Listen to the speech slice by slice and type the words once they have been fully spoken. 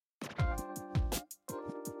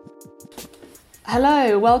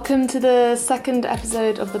Hello, welcome to the second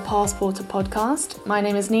episode of the Passporter podcast. My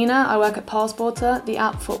name is Nina, I work at Passporter, the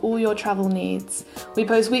app for all your travel needs. We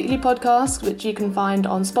post weekly podcasts which you can find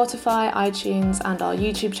on Spotify, iTunes and our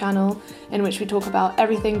YouTube channel, in which we talk about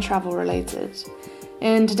everything travel related.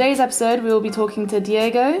 In today's episode, we will be talking to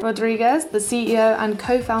Diego Rodriguez, the CEO and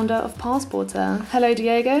co-founder of Passporter. Hello,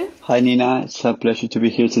 Diego. Hi, Nina. It's a pleasure to be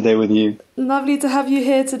here today with you. Lovely to have you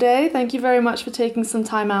here today. Thank you very much for taking some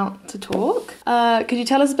time out to talk. Could you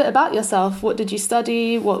tell us a bit about yourself? What did you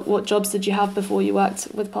study? What jobs did you have before you worked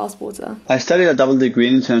with Passporter? I studied a double degree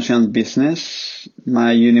in international business.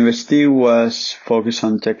 My university was focused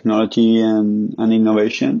on technology and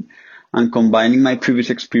innovation. And combining my previous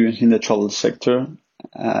experience in the travel sector,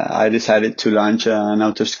 I decided to launch an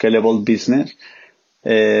auto-scalable business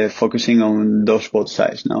focusing on those both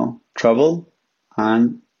sides now, travel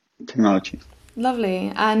and technology.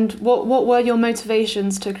 Lovely. And what were your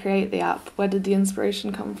motivations to create the app? Where did the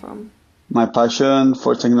inspiration come from? My passion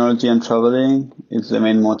for technology and traveling is the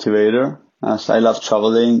main motivator. As I love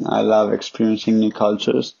traveling, I love experiencing new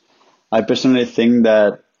cultures. I personally think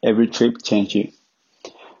that every trip changes you.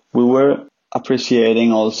 We were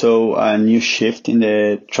appreciating also a new shift in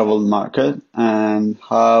the travel market and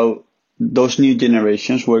how those new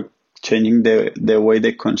generations were changing the way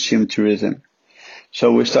they consume tourism.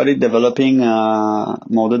 So we started developing a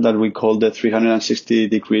model that we call the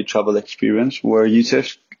 360-degree travel experience, where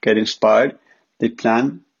users get inspired, they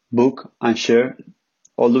plan, book, and share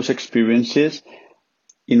all those experiences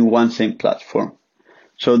in one same platform,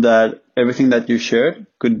 so that everything that you shared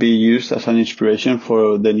could be used as an inspiration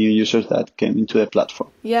for the new users that came into the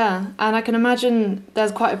platform. Yeah, and I can imagine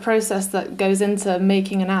there's quite a process that goes into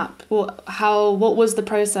making an app. What was the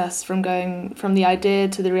process from going from the idea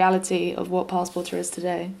to the reality of what Passporter is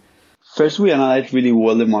today? First, we analyzed really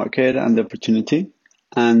well the market and the opportunity,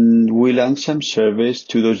 and we launched some surveys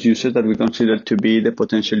to those users that we considered to be the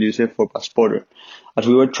potential user for Passporter, as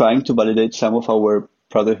we were trying to validate some of our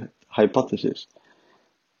product hypotheses.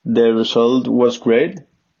 The result was great.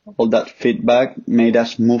 All that feedback made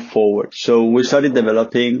us move forward. So we started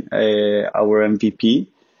developing our MVP,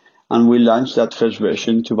 and we launched that first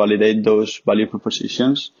version to validate those value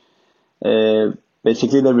propositions.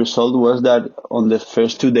 Basically, the result was that on the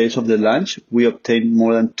first 2 days of the launch, we obtained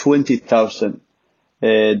more than 20,000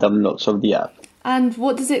 downloads of the app. And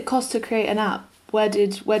what does it cost to create an app? Where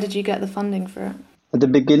did you get the funding for it? At the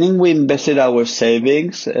beginning, we invested our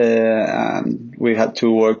savings and we had to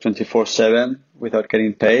work 24/7 without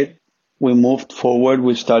getting paid. We moved forward,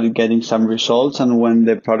 we started getting some results, and when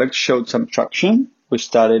the product showed some traction, we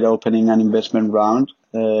started opening an investment round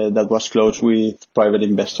that was closed with private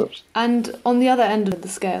investors. And on the other end of the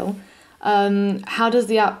scale, how does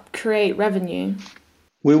the app create revenue?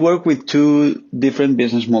 We work with two different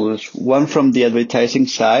business models, one from the advertising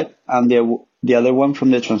side and the other one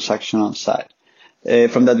from the transactional side.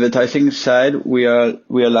 From the advertising side, we are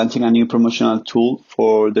launching a new promotional tool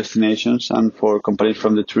for destinations and for companies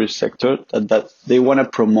from the tourist sector that they want to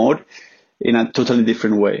promote in a totally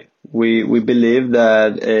different way. We believe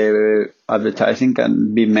that advertising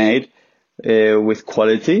can be made with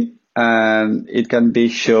quality, and it can be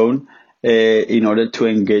shown in order to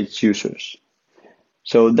engage users.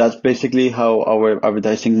 So that's basically how our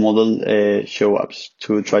advertising model show up,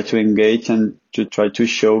 to try to engage and to try to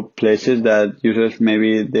show places that users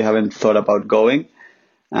maybe they haven't thought about going.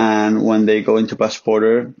 And when they go into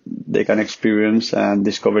Passporter, they can experience and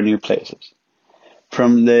discover new places.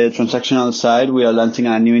 From the transactional side, we are launching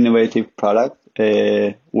a new innovative product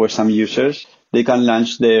where some users, they can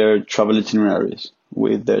launch their travel itineraries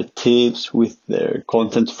with their tips, with their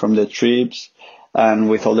content from the trips, and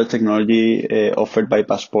with all the technology offered by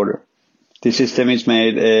Passporter. This system is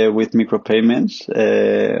made with micropayments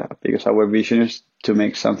because our vision is to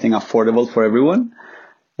make something affordable for everyone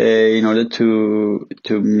in order to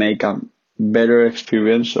make a better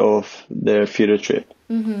experience of their future trip.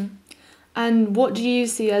 Mm-hmm. And what do you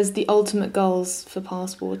see as the ultimate goals for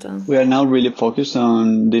Passporter? We are now really focused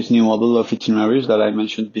on this new model of itineraries that I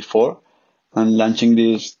mentioned before, and launching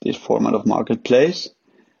this format of marketplace,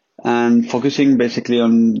 and focusing basically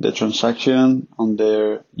on the transaction, on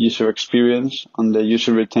their user experience, on the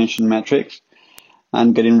user retention metrics,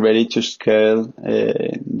 and getting ready to scale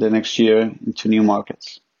the next year into new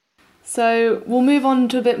markets. So we'll move on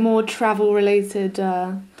to a bit more travel-related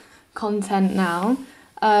content now.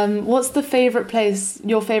 What's your favourite place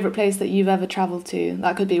that you've ever travelled to?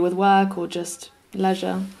 That could be with work or just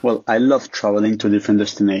leisure. Well, I love traveling to different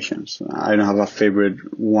destinations. I don't have a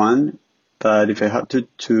favorite one. But if I had to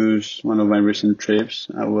choose one of my recent trips,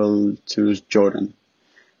 I will choose Jordan.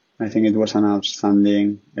 I think it was an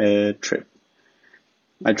outstanding trip.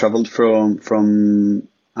 I traveled from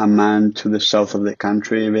Amman to the south of the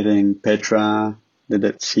country, visiting Petra, the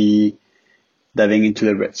Dead Sea, diving into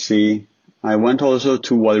the Red Sea. I went also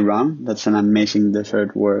to Wadi Rum. That's an amazing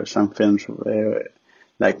desert where some films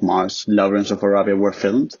like Mars, Lawrence of Arabia were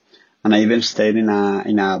filmed. And I even stayed in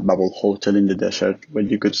a bubble hotel in the desert where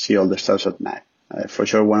you could see all the stars at night. For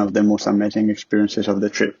sure, one of the most amazing experiences of the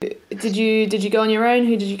trip. Did you go on your own?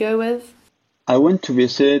 Who did you go with? I went to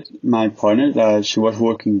visit my partner that she was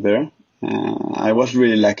working there. I was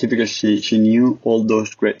really lucky because she knew all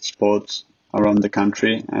those great spots around the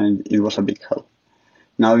country, and it was a big help.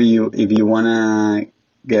 Now, if you wanna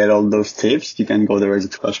get all those tips, you can go directly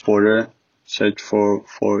to Passporter, search for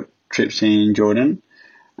trips in Jordan,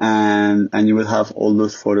 and you will have all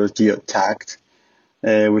those photos geo-tagged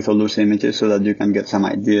with all those images so that you can get some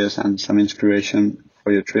ideas and some inspiration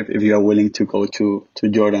for your trip if you are willing to go to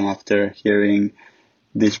Jordan after hearing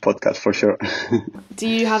this podcast, for sure. Do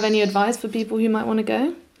you have any advice for people who might want to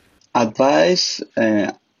go? Advice,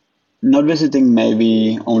 not visiting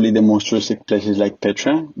maybe only the most touristic places like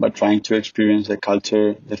Petra, but trying to experience the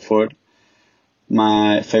culture, the food.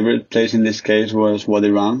 My favorite place in this case was Wadi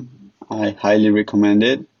Rum. I highly recommend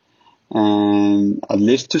it, and at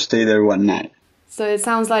least to stay there one night. So it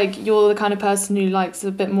sounds like you're the kind of person who likes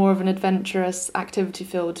a bit more of an adventurous,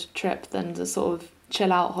 activity-filled trip than the sort of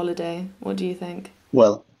chill-out holiday. What do you think?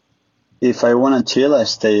 Well, if I want to chill, I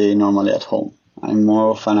stay normally at home. I'm more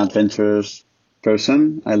of an adventurous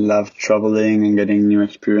person. I love traveling and getting new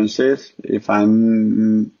experiences. If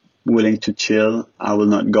I'm willing to chill, I will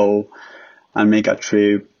not go and make a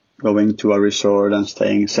trip going to a resort and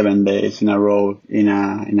staying 7 days in a row in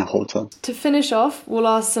a hotel. To finish off, we'll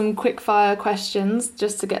ask some quick fire questions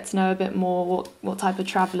just to get to know a bit more what type of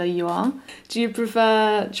traveller you are. Do you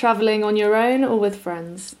prefer travelling on your own or with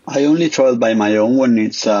friends? I only travel by my own when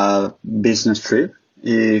it's a business trip.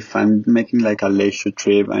 If I'm making like a leisure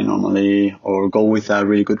trip, I normally or go with a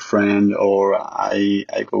really good friend, or I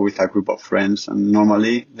go with a group of friends. And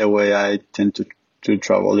normally the way I tend to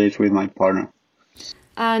travel is with my partner.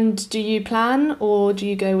 And do you plan or do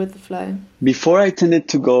you go with the flow? Before I tended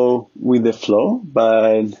to go with the flow,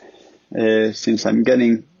 but since I'm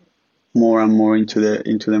getting more and more into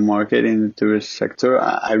the market in the tourist sector,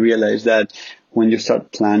 I realized that when you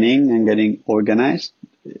start planning and getting organized,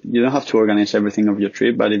 you don't have to organize everything of your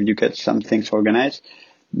trip, but if you get some things organized,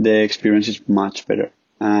 the experience is much better.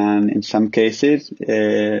 And in some cases,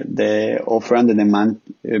 the offer and the demand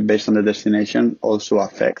based on the destination also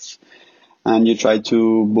affects. And you try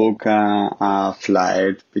to book a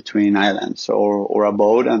flight between islands or a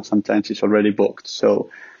boat, and sometimes it's already booked. So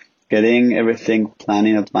getting everything planned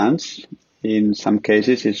in advance, in some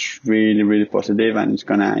cases, is really, really positive, and it's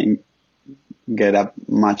going to get a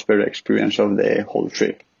much better experience of the whole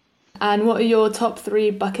trip. And what are your top 3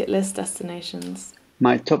 bucket list destinations?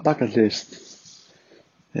 My top bucket list,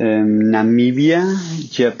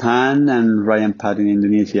 Namibia, Japan, and Ryan Pad in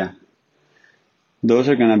Indonesia. Those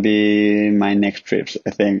are going to be my next trips,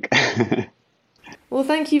 I think. Well,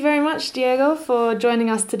 thank you very much, Diego, for joining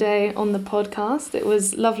us today on the podcast. It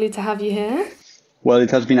was lovely to have you here. Well,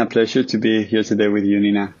 it has been a pleasure to be here today with you,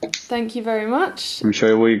 Nina. Thank you very much. I'm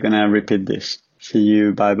sure we're going to repeat this. See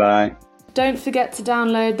you. Bye-bye. Don't forget to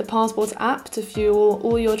download the Passport app to fuel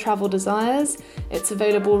all your travel desires. It's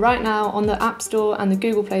available right now on the App Store and the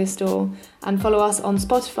Google Play Store. And follow us on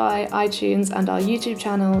Spotify, iTunes, and our YouTube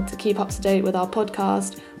channel to keep up to date with our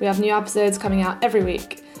podcast. We have new episodes coming out every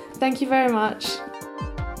week. Thank you very much.